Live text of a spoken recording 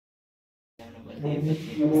So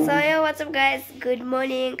yo, what's up guys? Good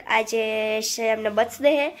morning. आज शयम ना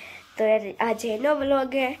birthday है तो आज नो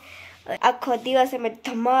व्लॉग है. આખો દિવસ અમે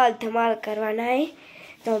ધમાલ ધમાલ કરવાના है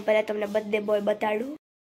તો હું પહેલા તમને birthday boy બતાડું.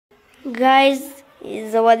 Guys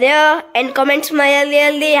is over there and comments માં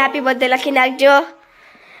જલ્દી હેપી બર્થડે લખી નાખજો.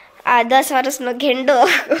 આ 10 વર્ષનો ઘેંડો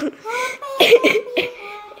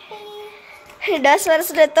 10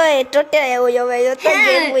 વર્ષનો તો એ ટોટે એવું હવે તો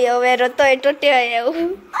ગેમું હવે રોતો એ ટોટે એવું.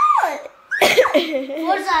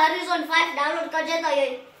 Forza Horizon 5 डाउनलोड कर देता ये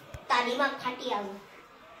ताली में खाटी आऊं.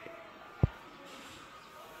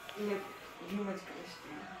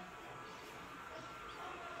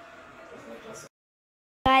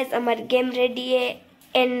 गाइस हमारी गेम रेडी है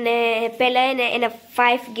एंड पहला है ने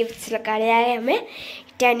 5 गिफ्ट्स લગાડ્યા है हमें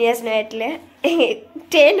 10 इयर्स નો એટલે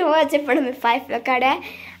 10 હોવા છે પણ અમે 5 લગાડ્યા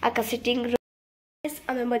આખા સિટિંગ રૂમ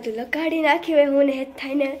અમે બધું લગાડી નાખ્યું હું ને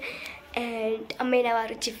થઈને एंड अमेरा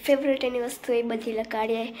वारू जी फेवरेट एनी वस्तु ये बधी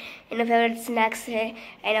लगाड़ी है. एना फेवरेट स्नैक्स है,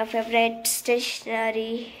 एना favourite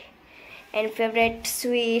stationery and favourite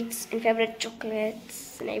sweets and favourite chocolates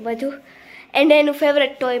ने बधु एंड एनु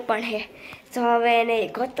फेवरेट टॉय पण है. सो हवे एने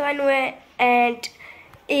गोतवानुं है एंड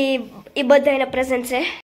ई बधा एना प्रेजेंट्स है.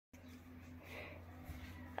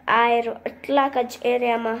 आ अटलाक ज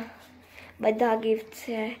एरिया में बधा गिफ्ट्स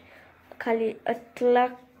है खाली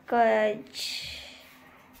अटलाक ज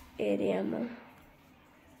एरिया में.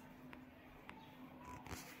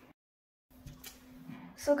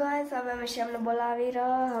 सो गाइस હવે અમે શયમને બોલાવી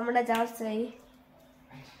રહ્યા હમણાં જ આવશે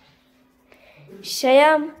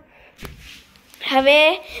શયમ. હવે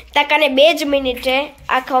તકાને 2 જ મિનિટે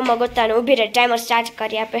આખામાં ગોતાને ઊભી રહે ટાઈમર સ્ટાર્ટ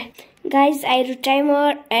કરી આપે. Guys I રુ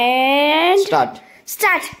timer and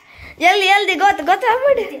start જલ્દી ગોતવા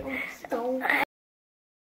મળે.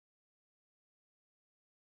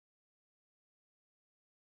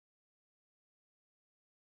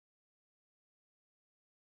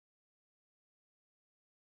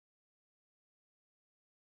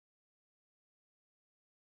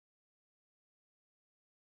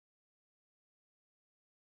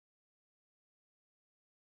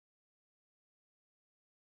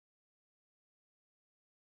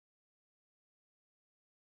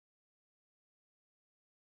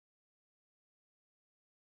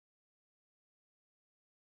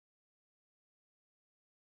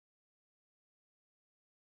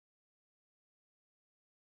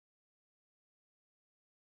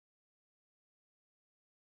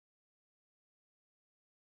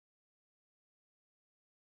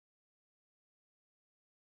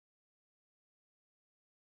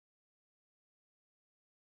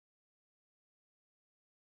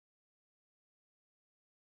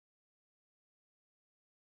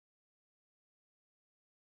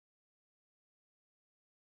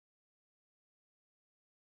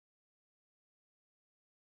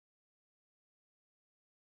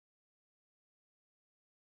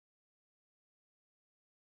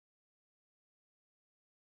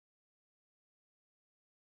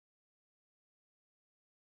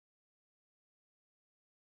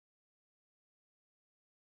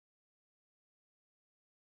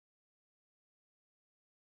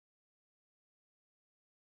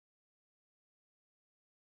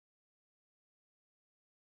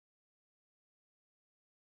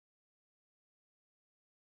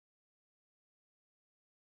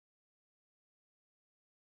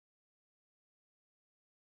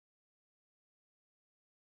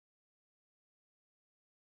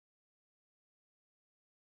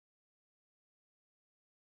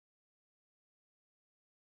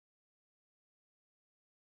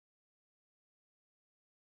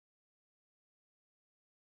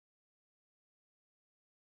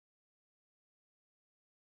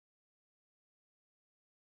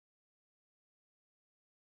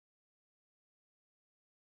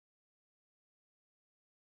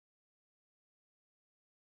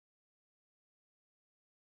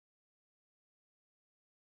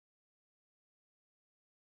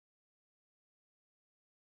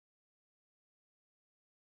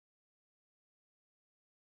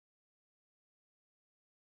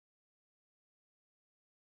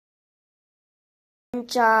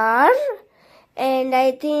 चार एंड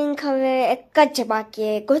आई थिंक हवे एक ज बाकी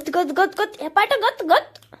है. गोत पाटो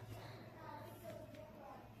गोत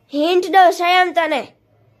हिंट दो शयम तने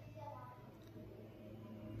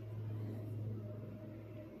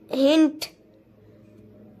हिंट.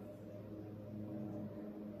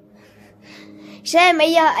 शयम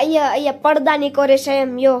अय्या પડદા ની કરે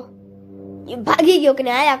શયમ યો ભાગી ગયો કે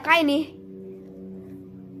ને આયા કાઈ નહીં.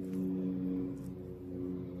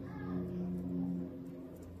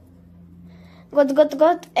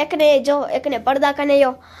 गोत एकने जो एकने पर्दा कने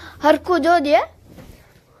यो हरखू जो जे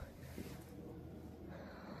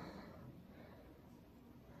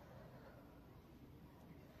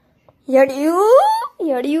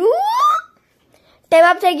યડ્યું ટાઈમ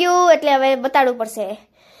અપ થઈ ગયું એટલે હવે બતાડવું પડશે.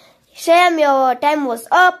 શેમ your time was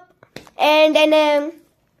up and એને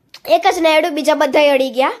એક જ ના એડ્યું, બીજા બધા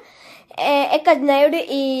અડી ગયા. એક જ ના એડ્યું,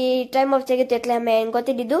 એ ટાઈમ ઓફ થઈ ગયું એટલે અમે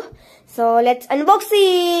ગોતી દીધું. So let's Unbox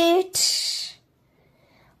it.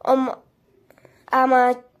 આમાં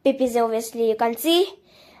પીપીઝ ઓબ્વિયસલી યુ કેન સી.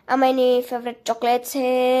 આમાં એની ફેવરેટ ચોકલેટ છે.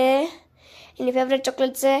 એની ફેવરેટ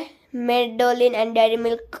ચોકલેટ છે મેડોલિન એન્ડ ડેરી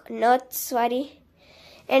મિલ્ક નટ્સ વાળી.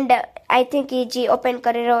 એન્ડ આઈ થિંક એ જે ઓપન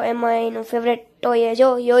કરેલો એમાં એનું ફેવરેટ ટોય જો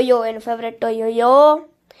યો એનું ફેવરેટ ટોય યો.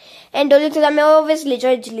 એન્ડ ડોલી તો તમે ઓબ્વિયસલી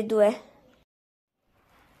જોઈ જ લીધું હે.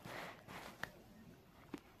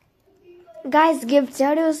 ગાઈસ ગિફ્ટ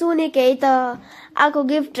જડ્યું શું નહીં કે એ તો આખું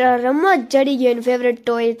ગિફ્ટ રમવા જ જડી ગયું એનું ફેવરેટ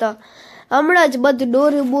ટોય. તો હમણાં જ બધું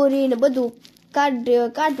દોરી બોરી ને બધું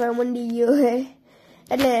કાઢવા મંડી ગયો હે.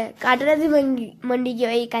 એટલે કાઢવાથી મંડી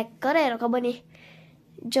ગયો એ કાંઈક કરે ખબર નહીં.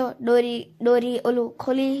 જો દોરી ઓલું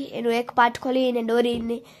ખોલી એનું એક પાર્ટ ખોલીને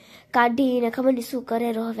દોરીને કાઢીને ખબર નહીં શું કરે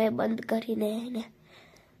હવે બંધ કરીને એને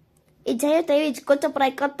એ જાય તો એવી જ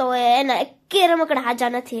કોચપરાઈ કરતો હોય. એના એકે રમકડા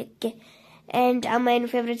હાજા નથી એકે. એન્ડ આમાં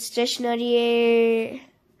એનું ફેવરેટ સ્ટેશનરી એ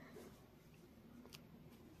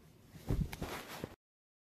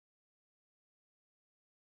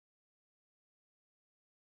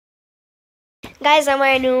ગાઈસ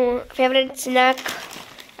આમાં એનું ફેવરેટ સ્નેક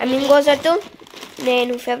મિંગોસ હતું ને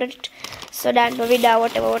એનું ફેવરેટ સોડાનો વિડા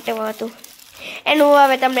વોટેવા હતું. એનું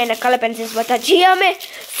હવે તમને એના કલર પેન્સિલ્સ બધા જે અમે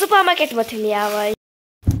સુપર માર્કેટમાંથી લઈ આવ્યા.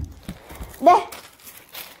 દે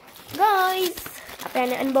ગાઈસ આપણે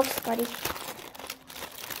એને અનબોક્સ કરી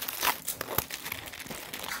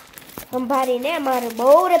સંભાળીને. અમારે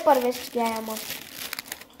બહુ રેપર વેસ્ટ ગયા એમાં.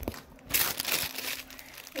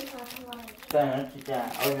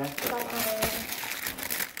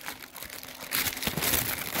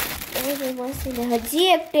 હજી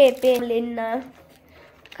એક ટેપ લીનના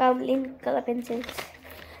કામલીન કલર પેન્સિલ.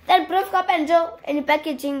 ત્યારે પ્રૂફ का पेन जो એની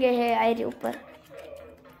પેકેજિંગ है આયરી ઉપર.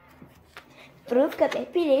 प्रूफ का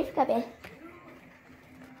पेन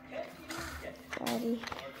सॉरी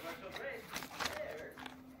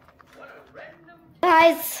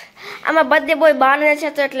गाइस આમાં બર્થડે બોય બહાર છે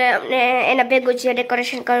તો એટલે અમને એના ભેગું જે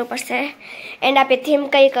ડેકોરેશન કરવું પડશે. એન્ડ આપણે થીમ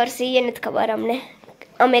કઈ કરશી એ નથી ખબર અમને.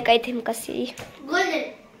 અમે કઈ થીમ કરશી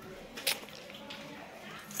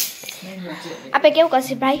આપણે કેવું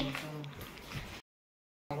કરશી ભાઈ.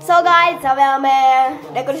 સો ગાઈસ હવે અમે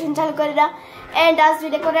ડેકોરેશન ચાલુ કરી રહ્યા. એન્ડ as we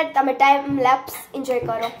decorate તમે ટાઈમ લેપ્સ એન્જોય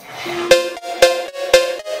કરો.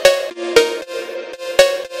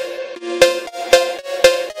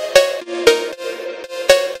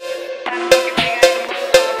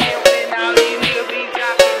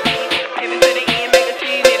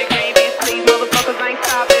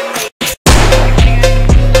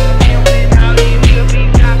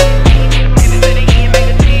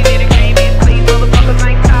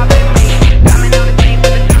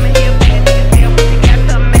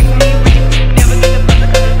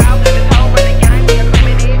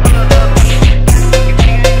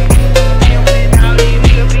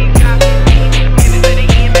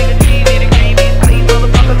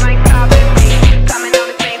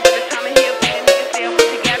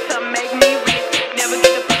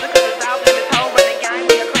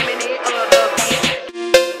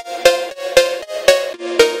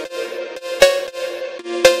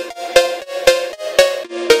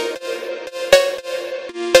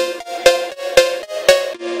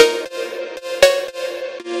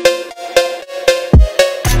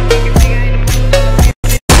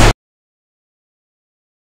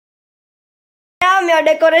 Your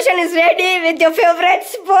decoration is ready with your favorite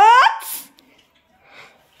spots.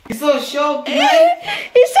 It's so shocked, man.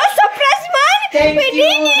 It's so surprised, man. Thank we you.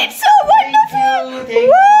 did it. So wonderful. Thank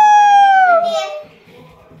you.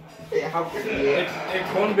 Wow. एक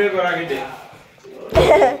phone पे करा के दे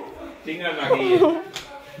टिंगर नाखी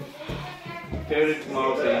favourite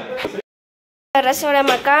mouse है.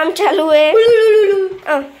 રસોડામાં કામ ચાલુ હે.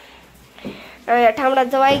 ઠામડા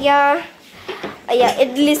ધોવાઈ ગયા. અહીંયા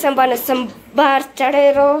ઇડલી સંભાર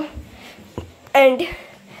ચડેરો એન્ડ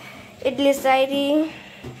ઇડલી સાયરી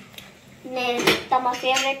ને તમારો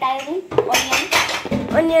ફેવરેટ આવ્યું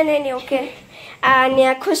ઓનિયન એની ઓકે. આ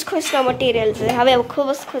અહીંયા ખુશખુશનો મટીરિયલ છે. હવે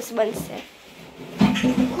ખુશ બનશે.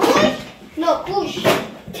 ખુશ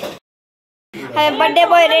હવે બર્થડે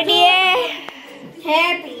બોય રેડી હે.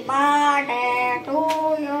 Happy birthday to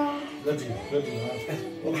you.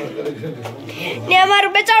 ને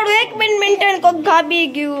અમારું બેચાડું 1 મિનિટ કોક ગાબી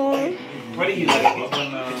ગયું. पड़ी ही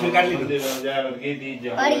पिछले काट ली जा गई दी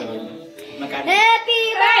जा હેપી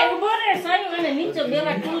બર્થડે બોલે સાયું અને નીચે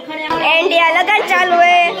इंडिया लगन चालू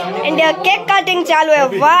है, इंडिया केक कटिंग चालू है।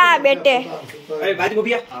 वाह बेटे, अरे बाजू को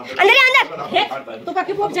भैया अंदर ही अंदर। तो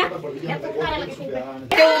बाकी पोप जा happy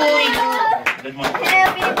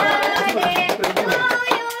birthday to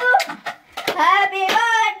you, happy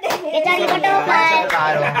birthday. बेचारी फोटो पर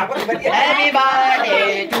Happy birthday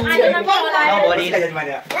to you. Nobody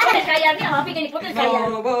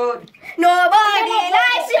Nobody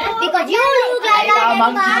likes you because you look like a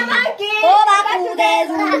monkey. Oh, Baku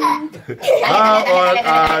Desu. How old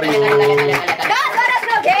are you?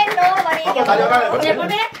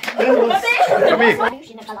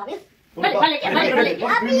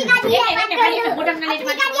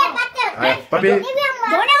 Papi.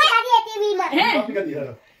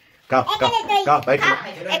 Kau, baik.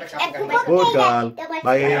 Good girl.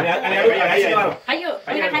 Baik. ayo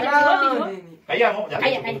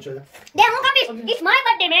Dia mau kapis. It's my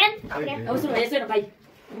birthday, man. aku suruh aja suruh baik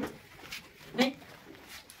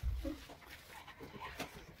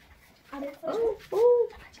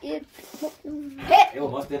Yo,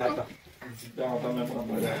 mesti nak.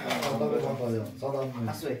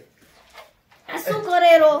 શું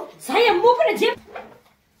કરે row? saya mau pada jam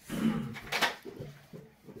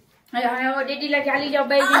ayo dedi lagi ali jauh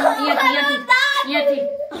baik iya ti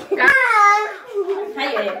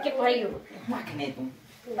ayo kepo ayo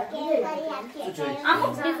aku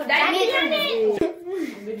sedikit dah ni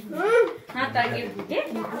हाँ gift दे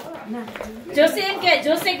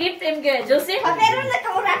जोसे gift M के जोसे અપેરો ને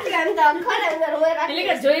કહું રાખી આમ તો ખરે અંદર હોય રાખી એટલે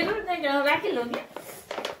કે જોઈલું ને રાખી લો ને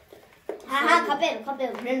હા ખપે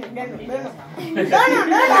ડન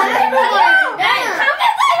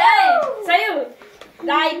સાયુ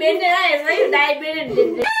ડાઈ બેન ને સાયુ ડાઈ બેન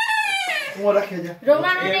ને Mau rakhi aja.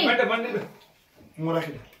 રોવાનો નહીં Mana mana. Mau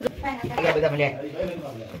rakhi.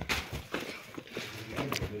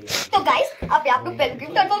 તો ગાઈસ આપણે આપણું પેલું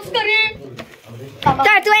ગિફ્ટ અનબોક્સ કરીએ.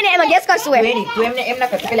 તાર તું એને એમાં ગેસ કરશું એમ. Tu em nak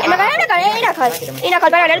kat. એમાં કરે ને કરે એના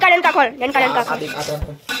ખોલ પેલા ડનકા ખોલ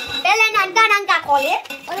પેલે નાનકા ખોલે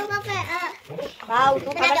ઓલો કાપે વાવ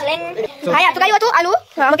તું ખાસ લેન હા તું કયું હતું આલુ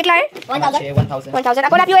હા આમાં કેટલા હે 1000. 1000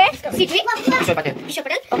 આપો આપ્યો હે સીટવી Kisu pakai. કિશોર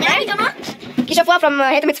પટેલ નાની જોનો કિશોર ફોર ફ્રોમ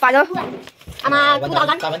હેતમિટ્સ ફાધર આમાં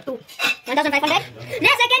 2000 1500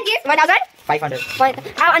 ને સેકન્ડ ગિફ્ટ 1000 500.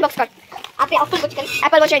 આ અનબોક્સ કર આપણે ઓપન કરી કરી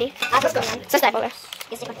એપલ વોચ એની સસ્તા એપલ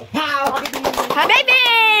કેસે કરતે હા બેબી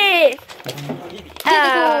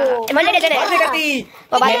મને દે ને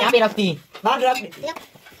by Ambil rakti. Bahan rakti.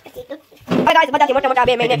 Guys બધાથી મોટા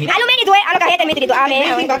બે મેને આલુ મેની જોય આલો કા હેતે મેની દીધું આ મે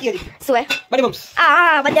સુએ Bani bums.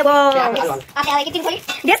 બંને બો આપણે આવે કેટલી ખોલી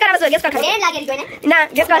ગેસ કરાવ સુએ ગેસ કર મેન લાગેલી જોઈને ના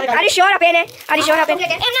ગેસ કર આરી શ્યોર આપે ને આરી શ્યોર આપે એમ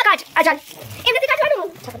ના કાઢ આજાન એમ નથી કાઢવાનું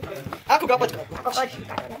Aku dapat.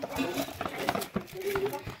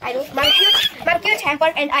 આઈ નો મારું ક્યુટ હેમ્પર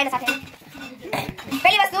એન્ડ આઈના સાથે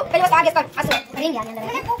પહેલી વસ્તુ આ ગેસ કર આસો રિંગ આની અંદર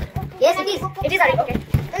યસ ઇટ ઇઝ ઓકે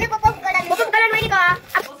તને પપ્પા કરાવી પપ્પા કલર નહીં કા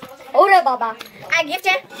ઓરે બાબા આ ગિફ્ટ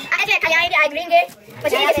છે આ એટલે ખાલી આ ગ્રીન ગે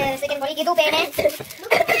પછી સેકન્ડ ખોલી કીધું પેન હે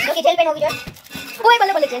ઓકે જેલ પેન હોવી જોઈએ ઓય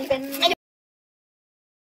ભલે gel pen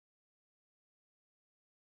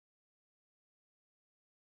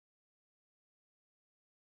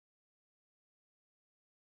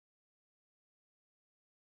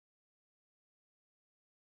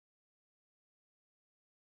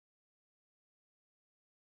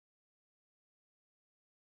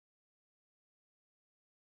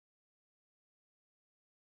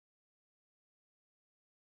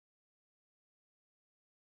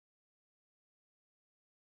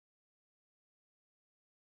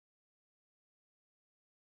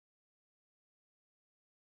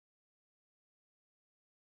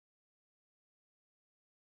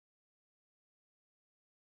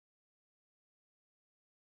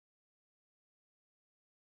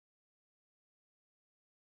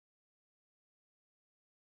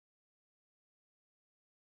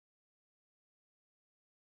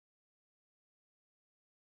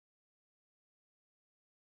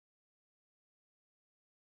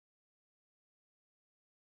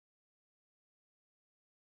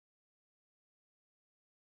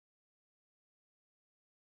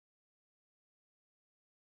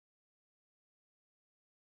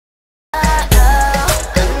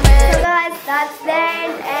that's that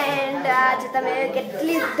and આજે તમે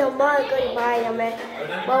કેટલી ધમાલ કરી ભાઈ અમે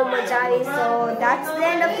બહુ મજા આવી so that's the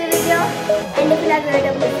end of the video and if you like the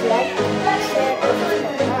video please like share